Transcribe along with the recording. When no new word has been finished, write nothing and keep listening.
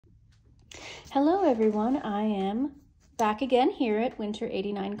Hello everyone, I am back again here at Winter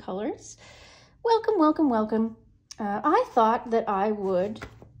 89 Colors. Welcome, welcome, welcome. I thought that I would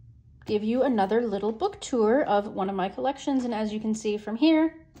give you another little book tour of one of my collections, and as you can see from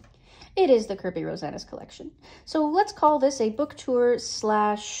here, it is the Kerby ROSANES collection. So let's call this a book tour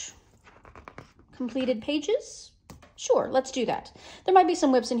slash completed pages. Sure, let's do that. There might be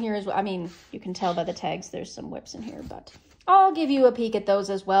some whips in here as well. I mean, you can tell by the tags there's some whips in here, but I'll give you a peek at those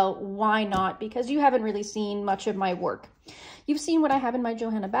as well. Why not? Because you haven't really seen much of my work. You've seen what I have in my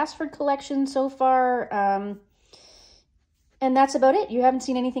Johanna Basford collection so far, and that's about it. You haven't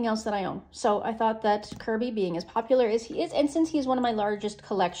seen anything else that I own. So I thought that Kerby, being as popular as he is, and since he's one of my largest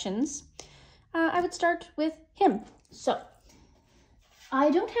collections, I would start with him. So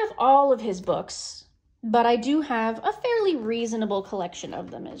I don't have all of his books, but I do have a fairly reasonable collection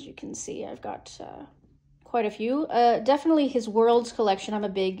of them. As you can see, I've got quite a few. Definitely his Worlds collection I'm a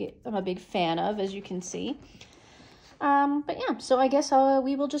big fan of, as you can see. But yeah, so I guess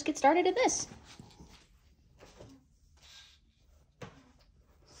we will just get started in this.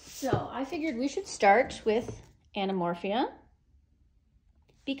 So I figured we should start with Anamorphia,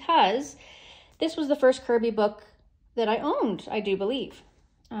 because this was the first Kerby book that I owned, I do believe.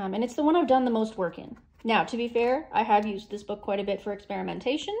 And it's the one I've done the most work in. Now, to be fair, I have used this book quite a bit for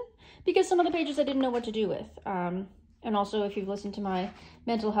experimentation, because some of the pages I didn't know what to do with. And also, if you've listened to my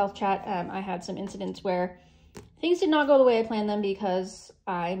mental health chat, I had some incidents where things did not go the way I planned them because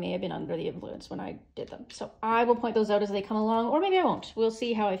I may have been under the influence when I did them. So I will point those out as they come along, or maybe I won't. We'll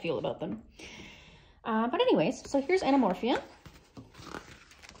see how I feel about them. But anyways, so here's Anamorphia.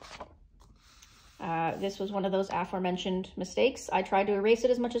 This was one of those aforementioned mistakes. I tried to erase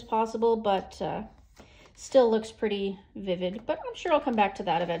it as much as possible, but still looks pretty vivid. But I'm sure I'll come back to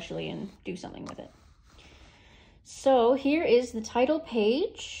that eventually and do something with it. So here is the title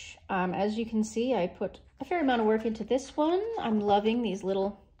page. As you can see, I put a fair amount of work into this one. I'm loving these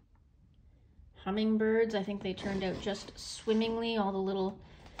little hummingbirds. I think they turned out just swimmingly. All the little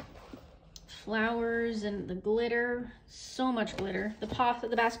flowers and the glitter. So much glitter.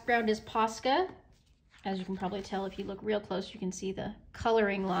 The background is Posca. As you can probably tell, if you look real close, you can see the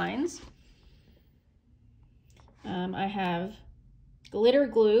coloring lines. I have glitter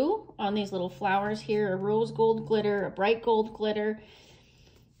glue on these little flowers here, a rose gold glitter, a bright gold glitter.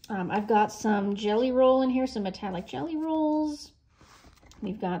 I've got some jelly roll in here, some metallic jelly rolls.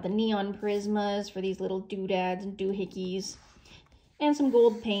 We've got the neon prismas for these little doodads and doohickeys, and some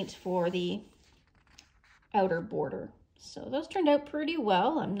gold paint for the outer border. So those turned out pretty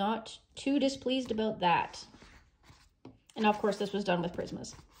well. I'm not too displeased about that. And of course, this was done with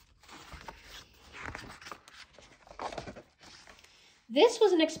prismas. This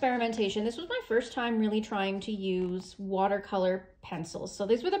was an experimentation. This was my first time really trying to use watercolor pencils. So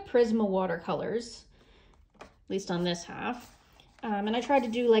these were the Prisma watercolors, at least on this half. And I tried to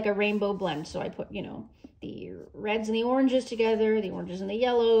do like a rainbow blend. So I put, you know, the reds and the oranges together, the oranges and the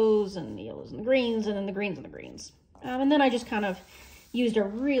yellows and the greens, and then the greens and the greens. And then I just kind of used a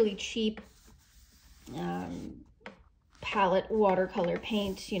really cheap palette watercolor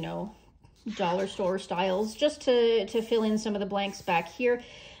paint, you know, dollar store styles, just to fill in some of the blanks back here.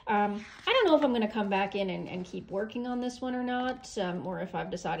 I don't know if I'm going to come back in and keep working on this one or not, or if I've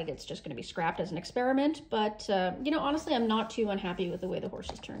decided it's just going to be scrapped as an experiment. But, you know, honestly, I'm not too unhappy with the way the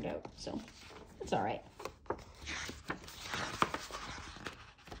horses turned out, so it's all right.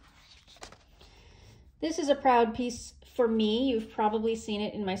 This is a proud piece for me. You've probably seen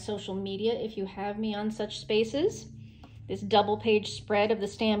it in my social media if you have me on such spaces. This double page spread of the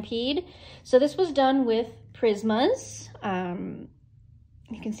Stampede. So this was done with Prismas.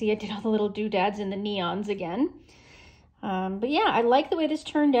 You can see I did all the little doodads and the neons again. But yeah, I like the way this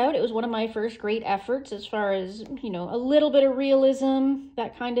turned out. It was one of my first great efforts as far as, you know, a little bit of realism,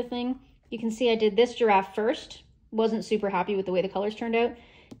 that kind of thing. You can see I did this giraffe first. Wasn't super happy with the way the colors turned out.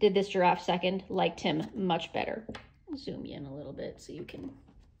 Did this giraffe second. Liked him much better. I'll zoom you in a little bit so you can,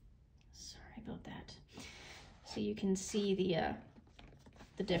 sorry about that. So you can see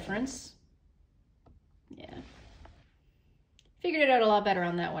the difference. Yeah. Figured it out a lot better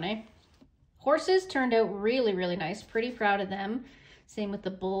on that one, eh? Horses turned out really, really nice. Pretty proud of them. Same with the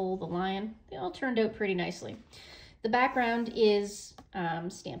bull, the lion. They all turned out pretty nicely. The background is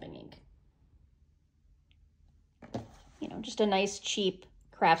stamping ink. You know, just a nice, cheap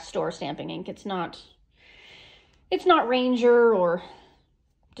craft store stamping ink. It's not Ranger or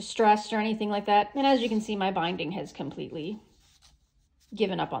Distressed or anything like that. And as you can see, my binding has completely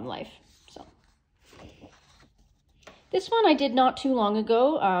given up on life. So this one I did not too long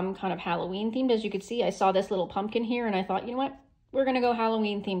ago, kind of Halloween themed. As you can see, I saw this little pumpkin here and I thought, you know what? we're gonna go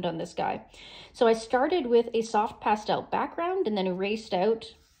Halloween themed on this guy. So I started with a soft pastel background and then erased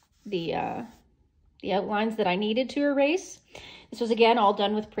out the outlines that I needed to erase. This was again all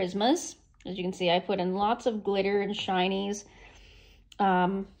done with Prismas. As you can see, I put in lots of glitter and shinies.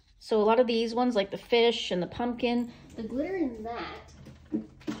 So a lot of these ones, like the fish and the pumpkin, the glitter in that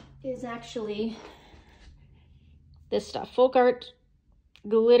is actually this stuff, Folk Art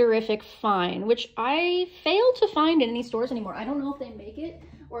Glitterific Fine, which I failed to find in any stores anymore. I don't know if they make it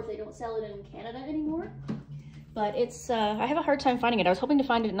or if they don't sell it in Canada anymore, but it's, I have a hard time finding it. I was hoping to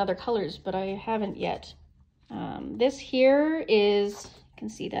find it in other colors, but I haven't yet. This here is, you can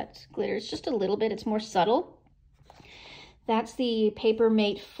see that glitter. It's just a little bit, it's more subtle. That's the Paper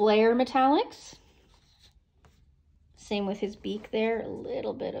Mate Flare Metallics. Same with his beak there, a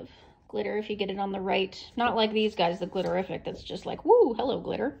little bit of glitter if you get it on the right. Not like these guys, the Glitterific, that's just like, woo, hello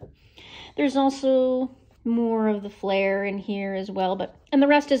glitter. There's also more of the flare in here as well, and the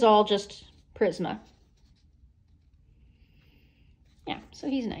rest is all just Prisma. Yeah, so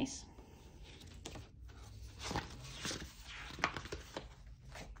he's nice.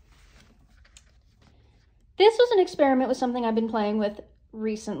 This was an experiment with something I've been playing with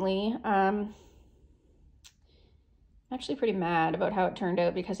recently. I'm actually pretty mad about how it turned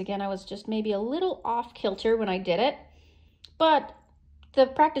out because, again, I was just maybe a little off kilter when I did it, but the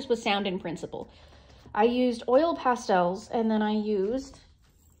practice was sound in principle. I used oil pastels and then I used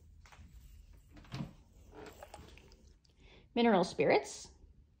mineral spirits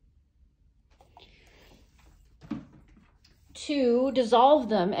to dissolve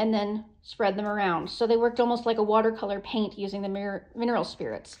them and then spread them around. So they worked almost like a watercolor paint using the mineral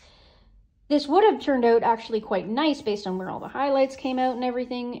spirits. This would have turned out actually quite nice based on where all the highlights came out and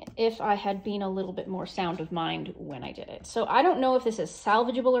everything if I had been a little bit more sound of mind when I did it. So I don't know if this is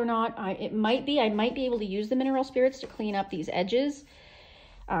salvageable or not. It might be. I might be able to use the mineral spirits to clean up these edges.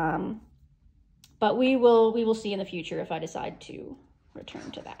 But we will see in the future if I decide to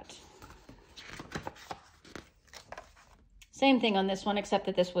return to that. Same thing on this one, except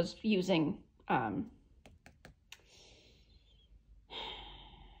that this was using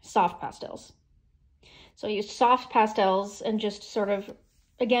soft pastels. So I used soft pastels and just sort of,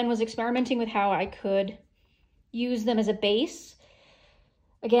 again, was experimenting with how I could use them as a base.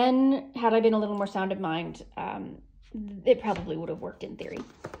 Again, had I been a little more sound of mind, it probably would have worked in theory.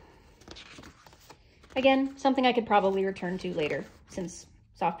 Again, something I could probably return to later since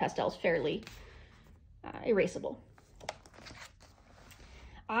soft pastel is fairly erasable.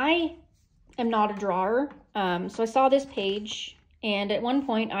 I am not a drawer, so I saw this page, and at one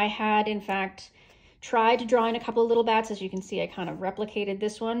point I had, in fact, tried to draw in a couple of little bats. As you can see, I kind of replicated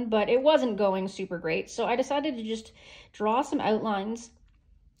this one, but it wasn't going super great, so I decided to just draw some outlines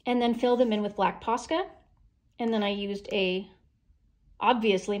and then fill them in with black Posca, and then I used a,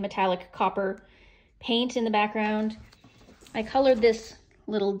 obviously, metallic copper paint in the background. I colored this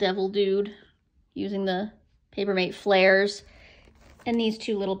little devil dude using the Paper Mate flares, and these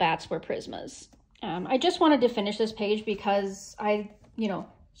two little bats were Prismas. I just wanted to finish this page because I,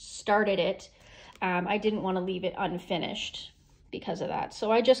 started it. I didn't want to leave it unfinished because of that.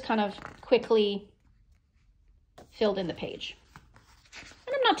 So I just kind of quickly filled in the page.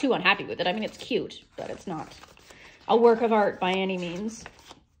 And I'm not too unhappy with it. I mean, it's cute, but it's not a work of art by any means.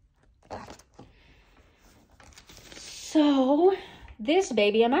 So this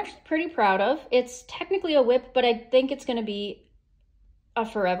baby I'm actually pretty proud of. It's technically a whip, but I think it's going to be a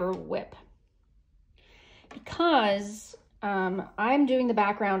forever whip because I'm doing the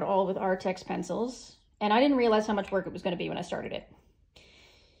background all with Artex pencils, and I didn't realize how much work it was going to be when I started it.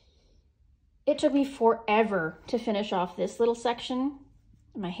 It took me forever to finish off this little section.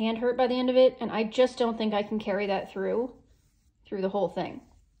 My hand hurt by the end of it, and I just don't think I can carry that through the whole thing.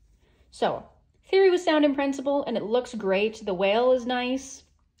 So theory was sound in principle, and it looks great. The whale is nice.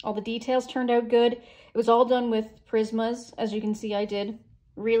 All the details turned out good. It was all done with Prismas. As you can see, I did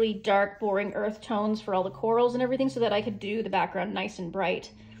really dark, boring earth tones for all the corals and everything so that I could do the background nice and bright.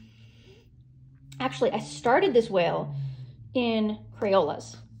 Actually, I started this whale in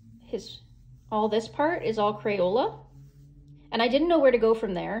Crayolas. All this part is all Crayola. And I didn't know where to go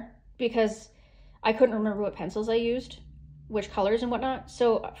from there because I couldn't remember what pencils I used, which colors and whatnot.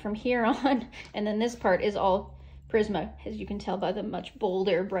 So from here on, and then this part is all Prisma, as you can tell by the much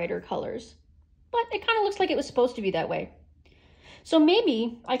bolder, brighter colors. But it kind of looks like it was supposed to be that way. So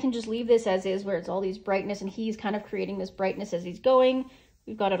maybe I can just leave this as is, where it's all these brightness, and he's kind of creating this brightness as he's going.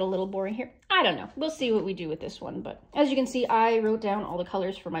 We've got it a little boring here. I don't know. We'll see what we do with this one. But as you can see, I wrote down all the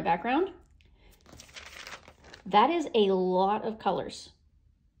colors for my background. That is a lot of colors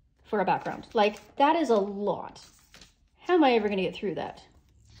for a background. Like, that is a lot. How am I ever gonna get through that?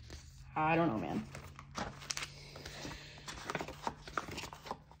 I don't know, man.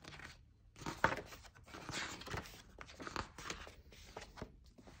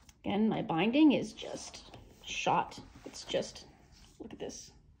 Again, my binding is just shot. It's just, look at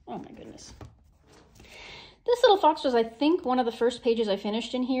this. Oh my goodness. This little fox was, I think, one of the first pages I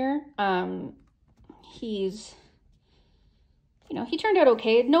finished in here. He's, you know, he turned out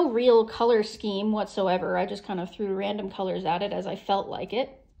okay. No real color scheme whatsoever. I just kind of threw random colors at it as I felt like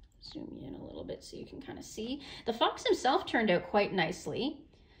it. Zoom in a little bit so you can kind of see. The fox himself turned out quite nicely.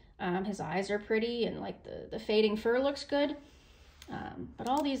 His eyes are pretty, and like the fading fur looks good. But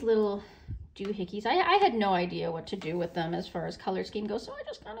all these little doohickeys, I had no idea what to do with them as far as color scheme goes, so I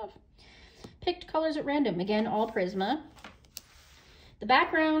just kind of picked colors at random. Again, all Prisma. The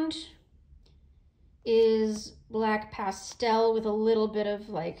background is black pastel with a little bit of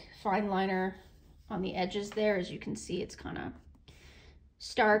like fine liner on the edges there. As you can see, it's kind of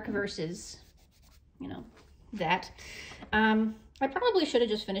stark versus, you know, that. I probably should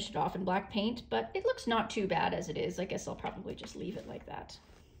have just finished it off in black paint, but it looks not too bad as it is. I guess I'll probably just leave it like that.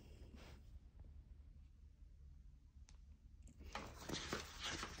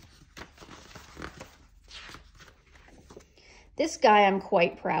 This guy I'm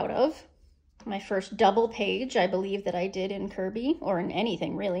quite proud of. My first double page, I believe, that I did in Kerby, or in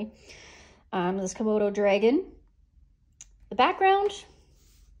anything really. This Komodo dragon. The background,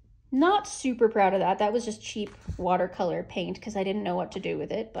 not super proud of that. That was just cheap watercolor paint because I didn't know what to do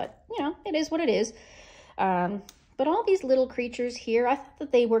with it, but you know, it is what it is. But all these little creatures here, I thought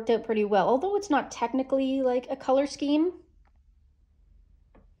that they worked out pretty well, although it's not technically like a color scheme.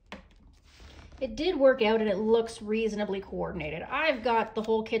 It did work out and it looks reasonably coordinated. I've got the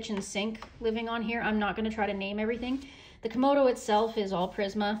whole kitchen sink living on here. I'm not going to try to name everything. The Komodo itself is all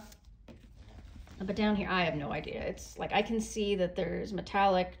Prisma. But down here, I have no idea. It's like, I can see that there's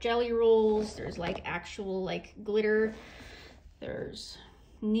metallic jelly rolls. There's like actual like glitter. There's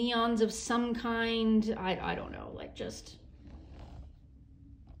neons of some kind. I don't know, like just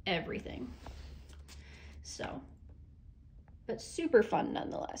everything. So, but super fun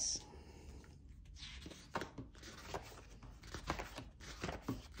nonetheless.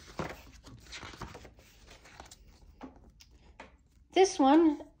 This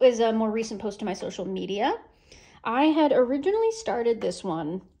one is a more recent post to my social media. I had originally started this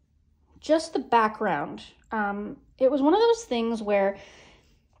one, just the background. It was one of those things where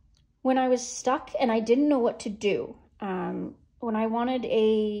when I was stuck and I didn't know what to do, when I wanted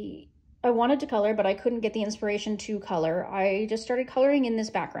to color, but I couldn't get the inspiration to color, I just started coloring in this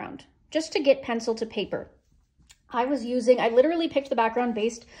background just to get pencil to paper. I literally picked the background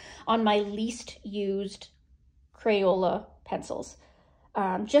based on my least used Crayola pencils,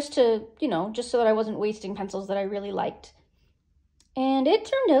 just to, you know, just so that I wasn't wasting pencils that I really liked. And it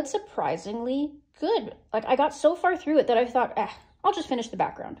turned out surprisingly good. Like, I got so far through it that I thought, I'll just finish the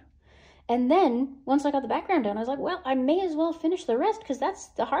background. And then once I got the background done, I was like, well, I may as well finish the rest because that's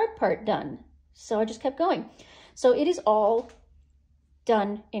the hard part done. So I just kept going. So it is all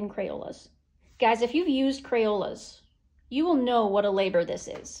done in Crayolas. Guys, if you've used Crayolas, you will know what a labor this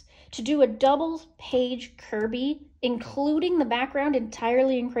is. To do a double page Kerby, including the background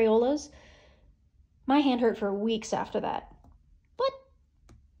entirely in Crayolas, my hand hurt for weeks after that. But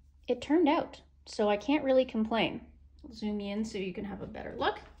it turned out, so I can't really complain. I'll zoom you in so you can have a better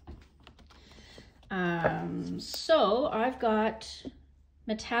look. So I've got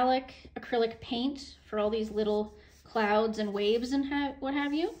metallic acrylic paint for all these little clouds and waves and what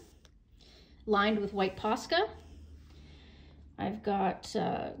have you, lined with white Posca. I've got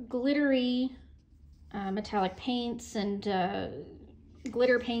glittery metallic paints and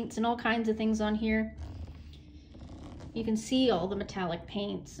glitter paints and all kinds of things on here. You can see all the metallic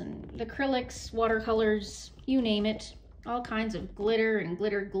paints and the acrylics, watercolors, you name it. All kinds of glitter and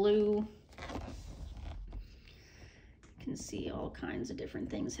glitter glue. You can see all kinds of different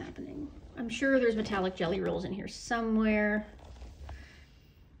things happening. I'm sure there's metallic jelly rolls in here somewhere.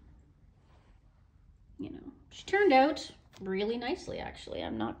 You know, she turned out really nicely, actually.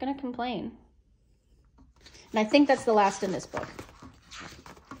 I'm not going to complain. And I think that's the last in this book.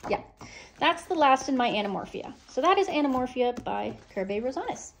 Yeah, that's the last in my Anamorphia. So that is Anamorphia by Kerby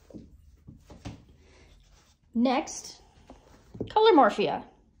ROSANES. Next, Colormorphia.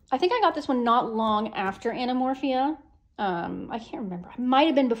 I think I got this one not long after Anamorphia. I can't remember. It might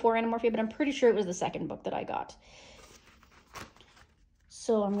have been before Anamorphia, but I'm pretty sure it was the second book that I got.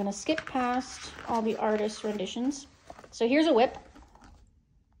 So I'm going to skip past all the artist renditions. So here's a whip.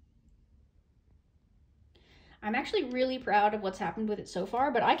 I'm actually really proud of what's happened with it so far,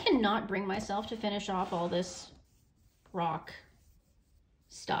 but I cannot bring myself to finish off all this rock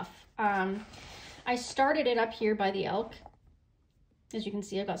stuff. I started it up here by the elk. As you can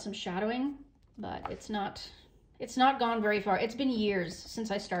see, I've got some shadowing, but it's not gone very far. It's been years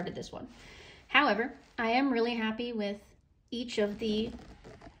since I started this one. However, I am really happy with each of the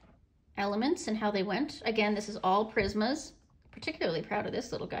elements and how they went. Again, this is all Prismas. Particularly proud of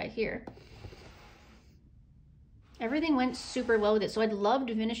this little guy here. Everything went super well with it, so I'd love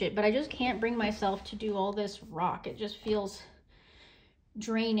to finish it, but I just can't bring myself to do all this rock. It just feels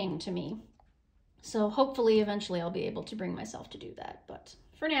draining to me. So hopefully eventually I'll be able to bring myself to do that, but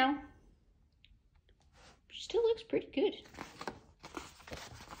for now, she still looks pretty good.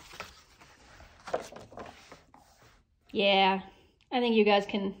 Yeah, I think you guys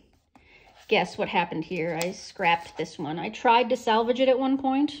can guess what happened here. I scrapped this one. I tried to salvage it at one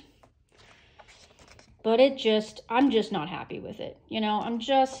point, but I'm just not happy with it. You know,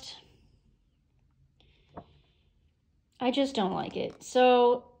 I just don't like it.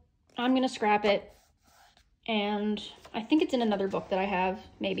 So I'm gonna scrap it, and I think it's in another book that I have,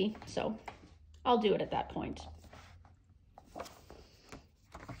 maybe, so I'll do it at that point.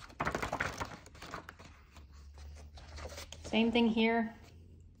 Same thing here.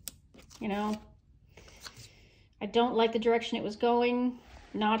 You know, I don't like the direction it was going,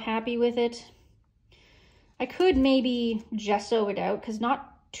 not happy with it. I could maybe gesso it out because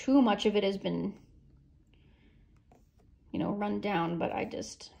not too much of it has been, you know, run down, but I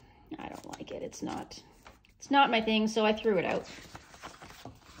don't like it. It's not my thing, so I threw it out.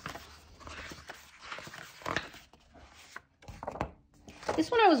 This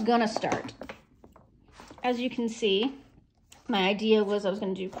one I was gonna start. As you can see, my idea was I was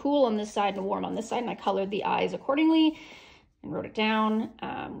going to do cool on this side and warm on this side, and I colored the eyes accordingly and wrote it down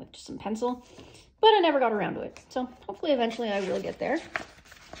with just some pencil, but I never got around to it. So hopefully eventually I will get there.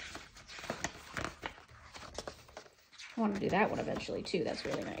 I want to do that one eventually too. That's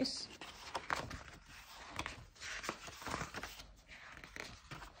really nice.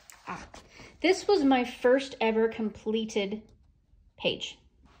 This was my first ever completed page.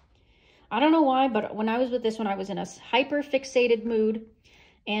 I don't know why, but when I was with this one, I was in a hyper fixated mood,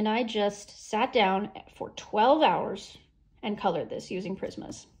 and I just sat down for 12 hours and colored this using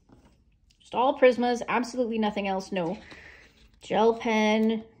Prismas. Just all Prismas, absolutely nothing else, no gel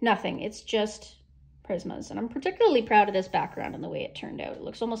pen, nothing. It's just Prismas, and I'm particularly proud of this background and the way it turned out. It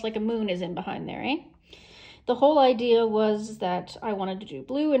looks almost like a moon is in behind there, eh? The whole idea was that I wanted to do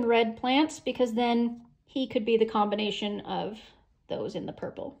blue and red plants because then he could be the combination of those in the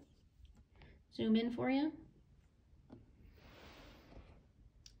purple. Zoom in for you.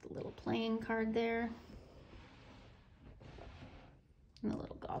 The little playing card there. And the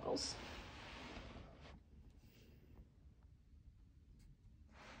little goggles.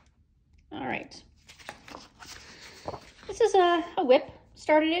 All right. This is a whip.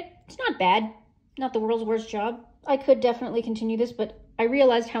 Started it. It's not bad. Not the world's worst job. I could definitely continue this, but I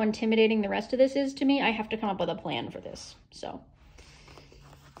realized how intimidating the rest of this is to me. I have to come up with a plan for this, so.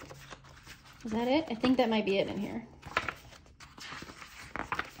 Is that it? I think that might be it in here.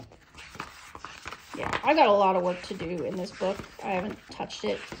 Yeah, I got a lot of work to do in this book. I haven't touched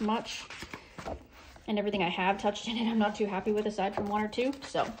it much. And everything I have touched in it, I'm not too happy with aside from one or two,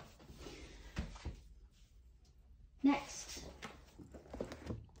 so. Next.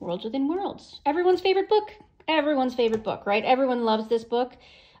 Worlds Within Worlds. Everyone's favorite book. Everyone's favorite book, right? Everyone loves this book.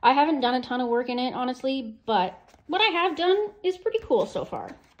 I haven't done a ton of work in it, honestly, but what I have done is pretty cool so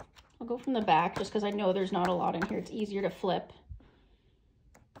far. I'll go from the back just because I know there's not a lot in here. It's easier to flip.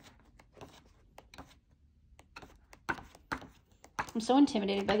 I'm so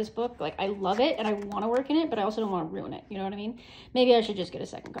intimidated by this book. Like, I love it and I want to work in it, but I also don't want to ruin it. You know what I mean? Maybe I should just get a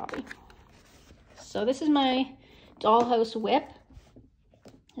second copy. So this is my dollhouse whip.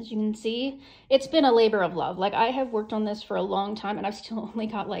 As you can see, it's been a labor of love. Like, I have worked on this for a long time and I've still only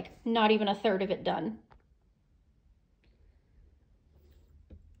got like not even a third of it done.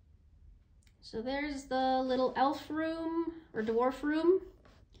 So there's the little elf room or dwarf room.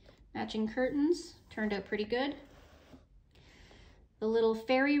 Matching curtains, turned out pretty good. The little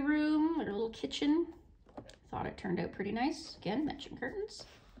fairy room or little kitchen, thought it turned out pretty nice. Again, matching curtains.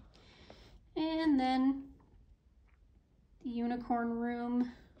 And then the unicorn room.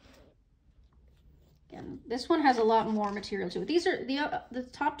 Again, this one has a lot more material to it. These are the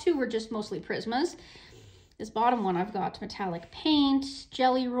top two were just mostly Prismas. This bottom one, I've got metallic paint,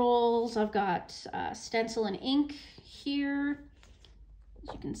 jelly rolls. I've got stencil and ink here.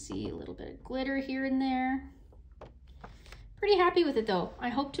 As you can see, a little bit of glitter here and there. Pretty happy with it though. I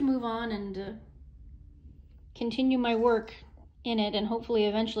hope to move on and continue my work in it and hopefully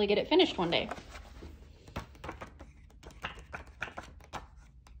eventually get it finished one day.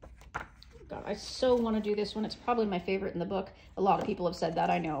 God, I so want to do this one. It's probably my favorite in the book. A lot of people have said that,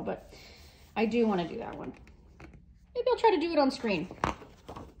 I know, but I do want to do that one. Maybe I'll try to do it on screen.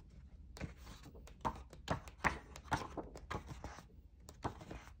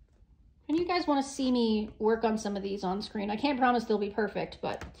 And you guys want to see me work on some of these on screen. I can't promise they'll be perfect,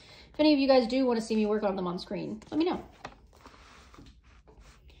 but if any of you guys do want to see me work on them on screen, let me know.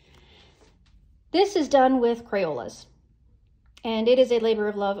 This is done with Crayolas, and it is a labor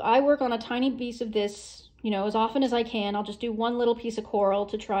of love. I work on a tiny piece of this, you know, as often as I can. I'll just do one little piece of coral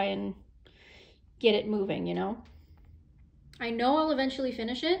to try and get it moving, you know. I know I'll eventually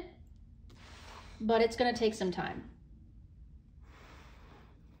finish it, but it's going to take some time.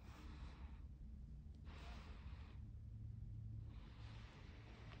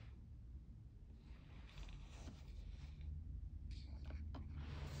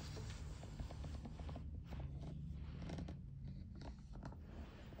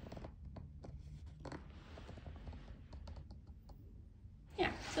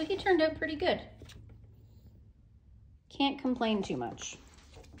 So he turned out pretty good. Can't complain too much.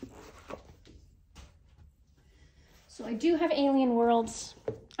 So I do have Alien Worlds.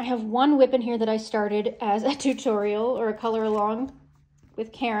 I have one whip in here that I started as a tutorial or a color along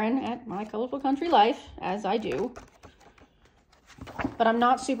with Karen at My Colorful Country Life, as I do. But I'm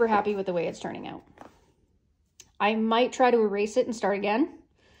not super happy with the way it's turning out. I might try to erase it and start again.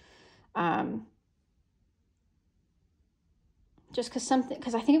 Just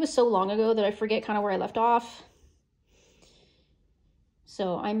because I think it was so long ago that I forget kind of where I left off.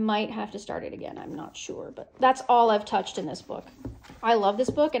 So I might have to start it again. I'm not sure, but that's all I've touched in this book. I love this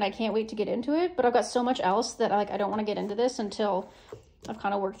book and I can't wait to get into it, but I've got so much else that I don't want to get into this until I've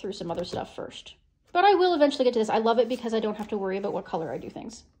kind of worked through some other stuff first. But I will eventually get to this. I love it because I don't have to worry about what color I do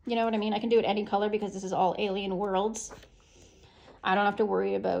things. You know what I mean? I can do it any color because this is all Alien Worlds. I don't have to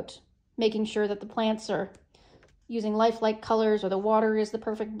worry about making sure that the plants are using lifelike colors or the water is the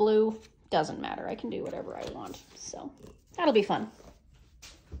perfect blue. Doesn't matter. I can do whatever I want. So that'll be fun.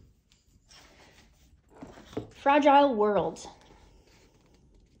 Fragile World.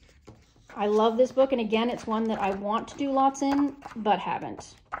 I love this book, and again, it's one that I want to do lots in, but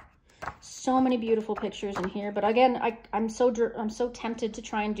haven't. So many beautiful pictures in here, but again, I'm so tempted to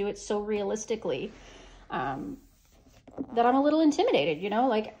try and do it so realistically that I'm a little intimidated, you know?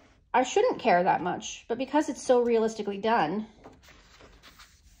 Like, I shouldn't care that much, but because it's so realistically done,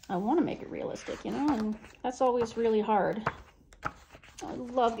 I want to make it realistic, you know? And that's always really hard. I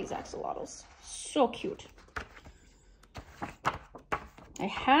love these axolotls. So cute. I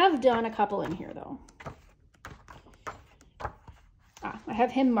have done a couple in here, though. I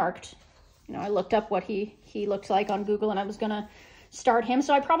have him marked. You know, I looked up what he looked like on Google, and I was going to start him,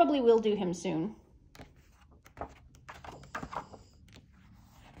 so I probably will do him soon.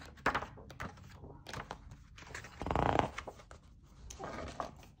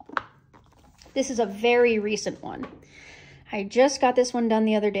 This is a very recent one. I just got this one done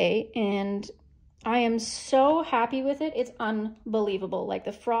the other day, and I am so happy with it. It's unbelievable. Like,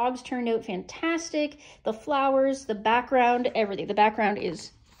 the frogs turned out fantastic. The flowers, the background, everything. The background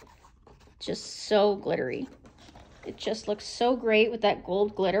is just so glittery. It just looks so great with that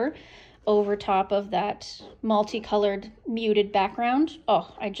gold glitter over top of that multicolored muted background.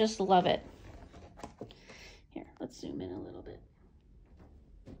 Oh, I just love it. Here, let's zoom in a little bit.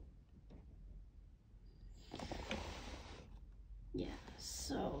 Yeah,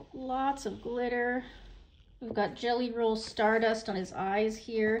 so lots of glitter. We've got Jelly Roll Stardust on his eyes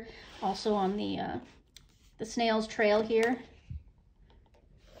here, also on the snail's trail here.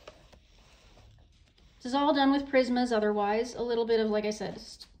 This is all done with Prismas otherwise. A little bit of, like I said,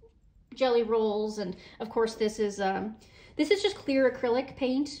 jelly rolls, and of course this is just clear acrylic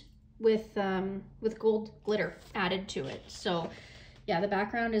paint with gold glitter added to it. So yeah, the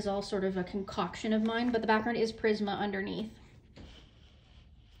background is all sort of a concoction of mine, but the background is Prisma underneath.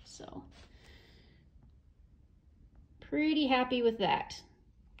 So pretty happy with that.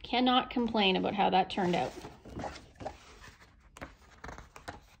 Cannot complain about how that turned out.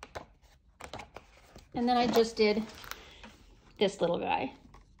 And then I just did this little guy.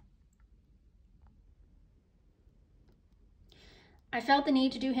 I felt the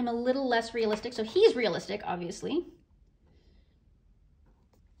need to do him a little less realistic. So he's realistic, obviously.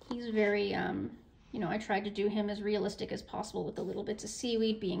 He's very, you know, I tried to do him as realistic as possible with the little bits of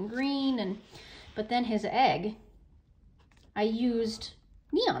seaweed being green. But then his egg, I used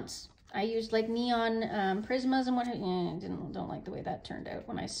neons. I used like neon prismas and what. Don't like the way that turned out.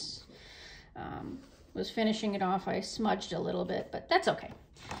 When I was finishing it off, I smudged a little bit, but that's okay.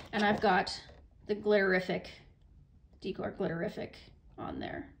 And I've got the Glitterific, Decor Glitterific on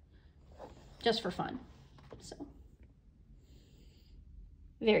there. just for fun. So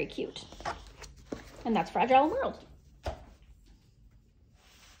very cute. And that's Fragile World.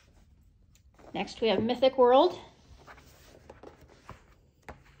 Next we have Mythic World.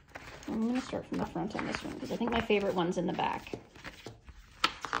 I'm going to start from the front on this one because I think my favorite one's in the back.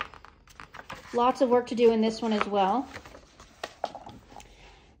 Lots of work to do in this one as well.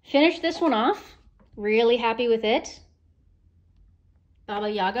 Finished this one off. Really happy with it. Baba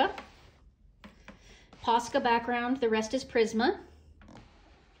Yaga. Posca background. The rest is Prisma.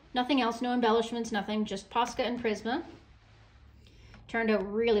 Nothing else. No embellishments. Nothing. Just Posca and Prisma. Turned out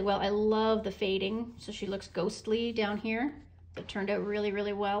really well. I love the fading. So she looks ghostly down here. It turned out really,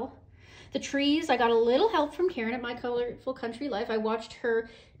 really well. The trees, I got a little help from Karen at My Colorful Country Life. I watched her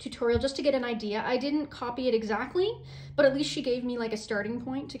tutorial just to get an idea. I didn't copy it exactly, but at least she gave me like a starting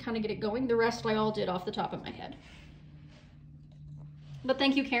point to kind of get it going. The rest I all did off the top of my head. But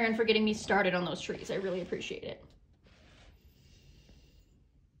thank you, Karen, for getting me started on those trees. I really appreciate it.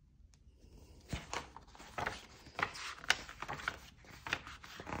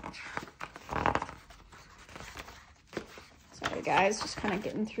 Sorry guys, just kind of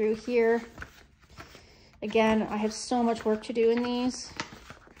getting through here. Again, I have so much work to do in these.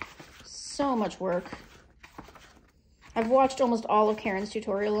 So much work. I've watched almost all of Karen's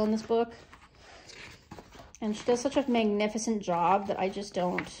tutorial on this book. And she does such a magnificent job that I just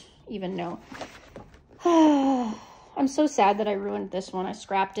don't even know. I'm so sad that I ruined this one. I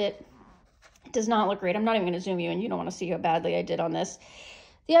scrapped it. It does not look great. I'm not even going to zoom you in. You don't want to see how badly I did on this.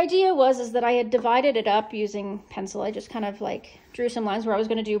 The idea is that I had divided it up using pencil. I just kind of like drew some lines where I was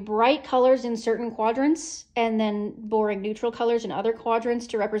going to do bright colors in certain quadrants and then boring neutral colors in other quadrants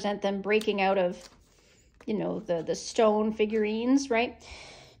to represent them breaking out of, you know, the stone figurines, right?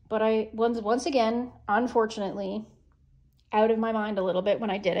 But I, once again, unfortunately, out of my mind a little bit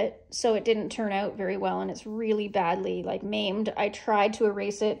when I did it. So it didn't turn out very well and it's really badly like maimed. I tried to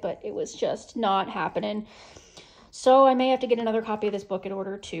erase it, but it was just not happening. So I may have to get another copy of this book in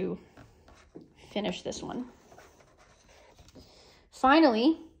order to finish this one.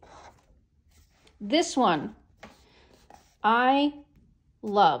 Finally, this one I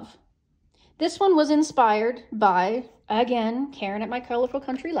love. This one was inspired by, again, Karen at My Colorful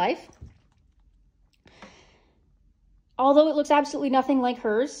Country Life. Although it looks absolutely nothing like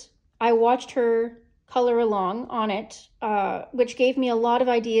hers, I watched her color along on it, which gave me a lot of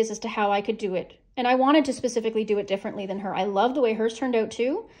ideas as to how I could do it. And I wanted to specifically do it differently than her. I love the way hers turned out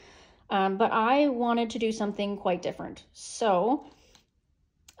too, but I wanted to do something quite different. So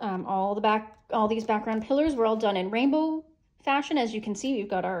all these background pillars were all done in rainbow fashion. As you can see, we've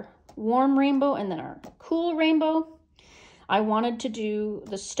got our warm rainbow and then our cool rainbow. I wanted to do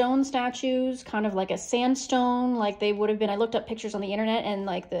the stone statues kind of like a sandstone, like they would have been. I looked up pictures on the internet and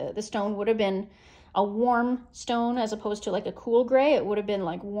like the stone would have been a warm stone as opposed to like a cool gray. It would have been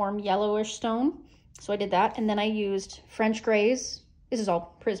like warm yellowish stone. So I did that. And then I used French grays. This is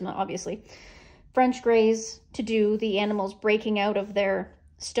all Prisma, obviously. French grays to do the animals breaking out of their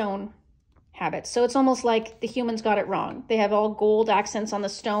stone habits. So it's almost like the humans got it wrong. They have all gold accents on the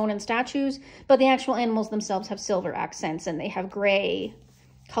stone and statues, but the actual animals themselves have silver accents and they have gray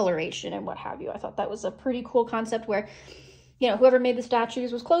coloration and what have you. I thought that was a pretty cool concept where, you know, whoever made the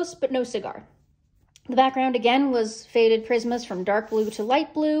statues was close, but no cigar. The background, again, was faded Prismas from dark blue to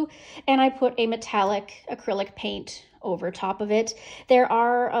light blue, and I put a metallic acrylic paint over top of it. There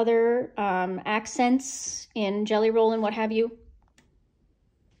are other accents in Jelly Roll and what have you.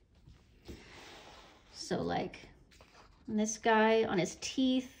 So, like, this guy on his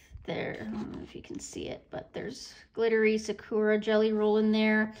teeth, there, I don't know if you can see it, but there's glittery Sakura Jelly Roll in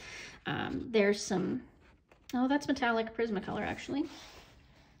there. There's some, oh, that's metallic Prismacolor, actually.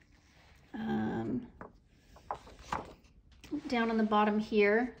 Down on the bottom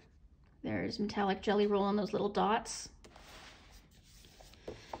here, there's metallic Jelly Roll on those little dots.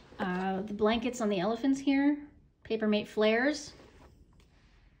 The blankets on the elephants here, Papermate Flares.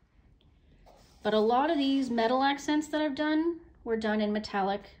 But a lot of these metal accents that I've done were done in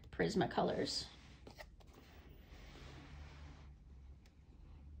metallic Prismacolors.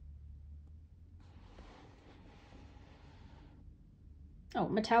 Oh,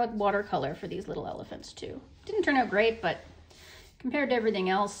 metallic watercolor for these little elephants too. Didn't turn out great, but compared to everything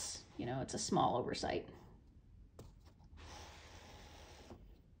else, you know, it's a small oversight.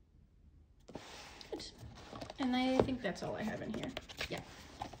 Good. And I think that's all I have in here. Yeah.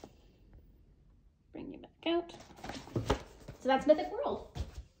 Bring you back out. So that's Mythic World.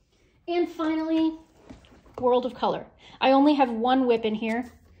 And finally, World of Color. I only have one whip in here.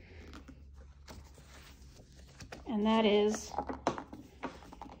 And that is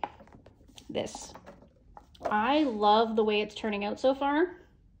this. I love the way it's turning out so far.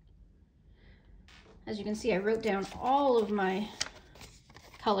 As you can see, I wrote down all of my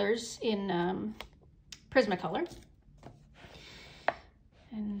colors in Prismacolor.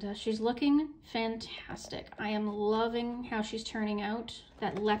 And she's looking fantastic. I am loving how she's turning out.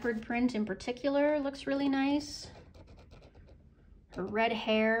 That leopard print in particular looks really nice. Her red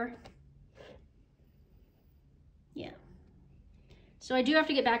hair. Yeah. So I do have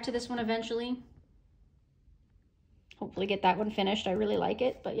to get back to this one eventually. Hopefully get that one finished. I really like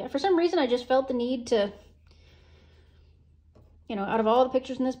it. But yeah, for some reason I just felt the need to, you know, out of all the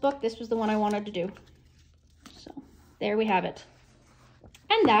pictures in this book, this was the one I wanted to do. So there we have it.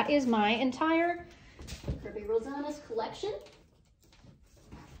 And that is my entire Kerby ROSANES collection.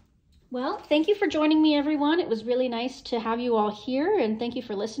 Well, thank you for joining me, everyone. It was really nice to have you all here, and thank you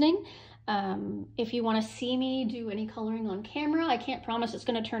for listening. If you want to see me do any coloring on camera, I can't promise it's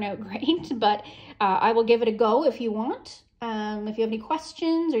going to turn out great, but I will give it a go if you want. If you have any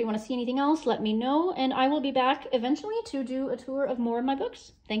questions or you want to see anything else, let me know, and I will be back eventually to do a tour of more of my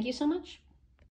books. Thank you so much.